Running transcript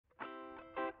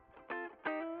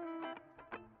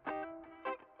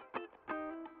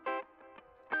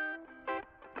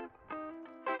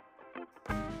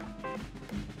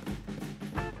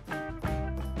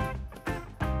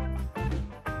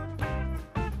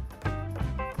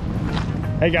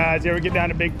Hey guys, you ever get down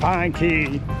to Big Pine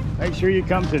Key, make sure you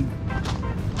come to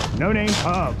No Name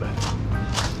Pub.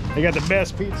 They got the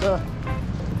best pizza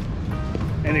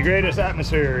and the greatest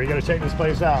atmosphere. You gotta check this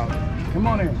place out. Come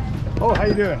on in. Oh, how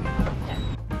you doing?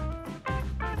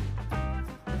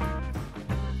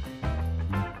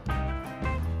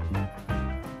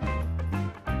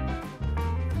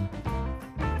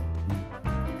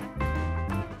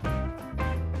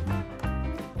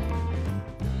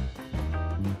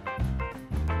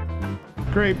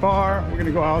 Great bar. We're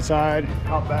gonna go outside,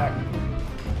 out back.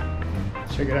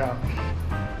 Check it out.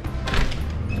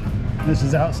 This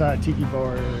is outside Tiki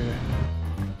Bar area.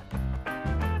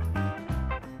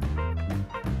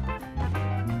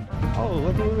 Oh,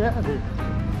 look what we have here.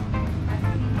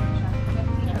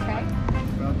 Okay.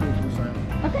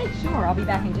 Okay, sure. I'll be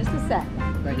back in just a sec.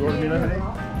 Thank you. Order me lemonade?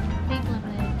 Pink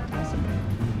lemonade. Awesome.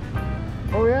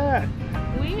 Oh yeah.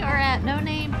 We are at No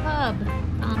Name Pub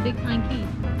on Big Pine Key.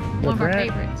 One of our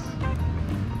favorites.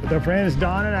 With our friends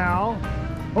Don and Al.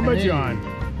 What about you on?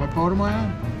 What boat am I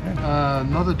on?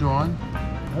 Another Dawn.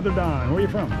 Another Don. Where are you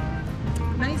from?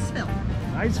 Niceville.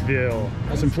 Niceville.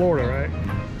 That's in Florida, right?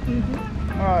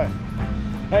 Mm-hmm. All right.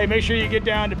 Hey, make sure you get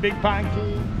down to Big Pine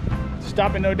Key.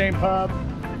 Stop at No Name Pub.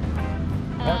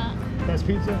 Best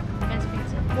pizza? Best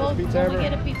pizza. Well, pizza when ever? we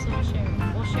get a pizza, we'll share it.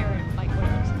 We'll share it like what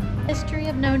it is. History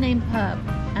of No Name Pub.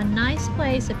 A nice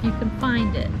place if you can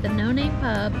find it. The No Name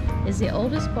Pub is the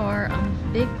oldest bar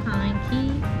on Big Pine Key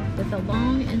with a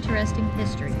long, interesting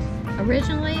history.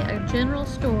 Originally a general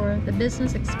store, the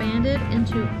business expanded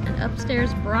into an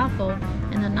upstairs brothel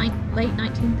in the late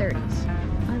 1930s.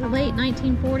 By the late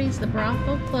 1940s, the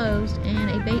brothel closed and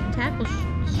a bait and tackle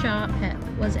shop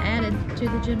was added to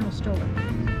the general store.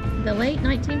 The late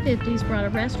 1950s brought a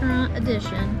restaurant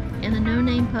addition and the No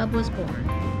Name Pub was born.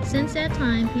 Since that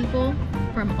time, people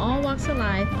from all walks of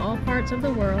life, all parts of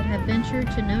the world have ventured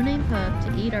to No Name Pub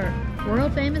to eat our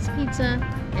world famous pizza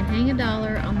and hang a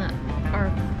dollar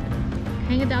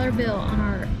bill on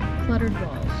our cluttered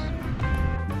walls.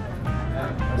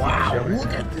 Wow, look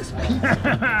at this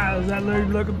pizza. Is that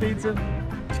looking pizza?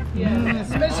 Yeah,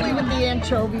 especially with the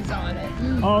anchovies on it.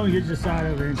 Mm. Oh, you just side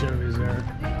over anchovies there.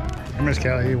 Hey, Miss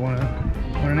Kelly, you want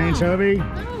an anchovy?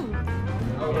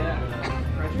 No.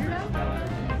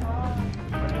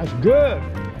 That's good.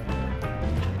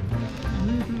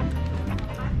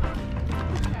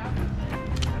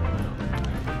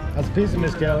 That's a pizza,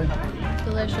 Miss Kelly.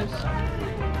 Delicious.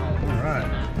 All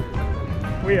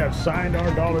right. We have signed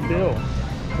our dollar bill.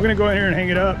 We're gonna go in here and hang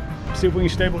it up, see if we can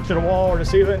staple it to the wall or the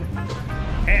ceiling.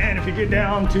 And if you get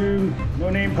down to No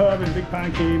Name Pub in Big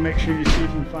Pine Key, make sure you see if you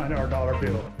can find our dollar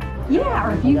bill. Yeah,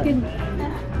 or if you can.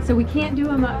 So we can't do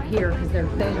them up here because they're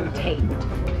foam taped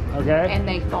Okay? and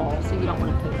they fall, so you don't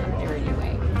want to put them there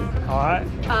anyway. All right.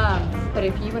 But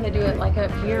if you want to do it like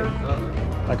up here,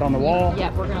 Like on the wall?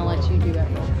 yeah, we're gonna let you do it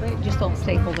real quick. Just don't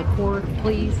staple the cord,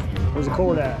 please. Where's the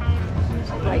cord at?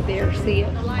 Right there, see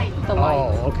it? The light.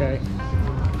 Oh, okay.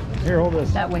 Here, hold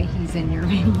this. That way he's in your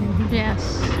menu.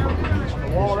 Yes.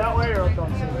 The wall that way or up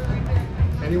on the ceiling?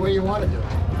 Any way you want to do it.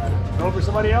 Over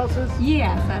somebody else's?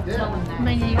 Yes, I've told him that.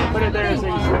 Maybe you Put it there so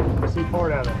you see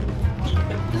part of it.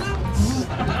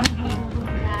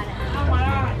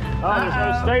 Oh, there's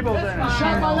no staples in it.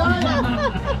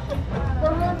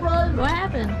 What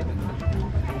happened?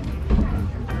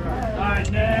 All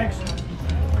right, next.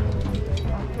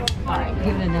 All right,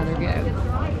 give it another go.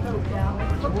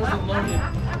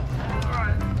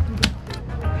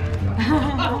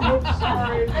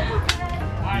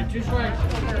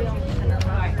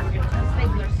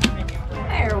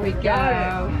 There we go.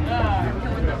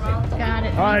 Got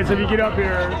it. All right, so if you get up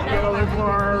here, you gotta look for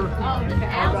our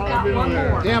dollar bill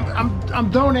there. Yeah, I'm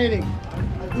donating.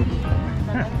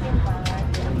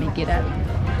 Let me get up.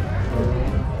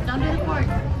 Don't do the fork.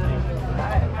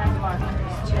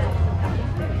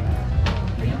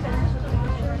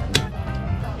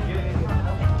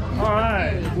 All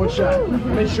right. One shot.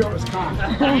 Make sure it was cocked.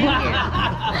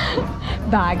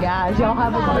 Bye, guys. Y'all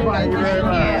have a good one. Thank you very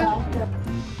much.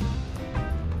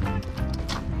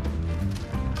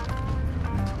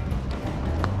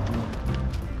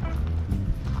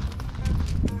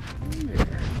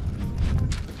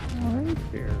 All right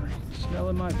there.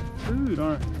 Smelling my food,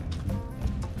 aren't you?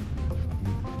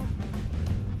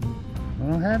 I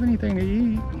don't have anything to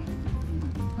eat.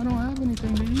 I don't have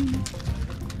anything to eat.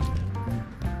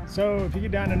 So if you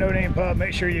get down to No Name Pub,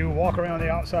 make sure you walk around the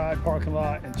outside parking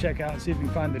lot and check out and see if you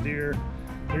can find the deer.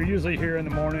 They're usually here in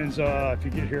the mornings if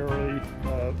you get here early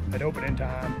at opening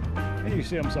time, and you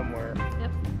see them somewhere.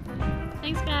 Yep.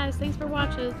 Thanks guys. Thanks for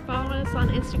watching. Follow us on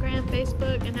Instagram,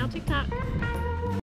 Facebook, and now TikTok.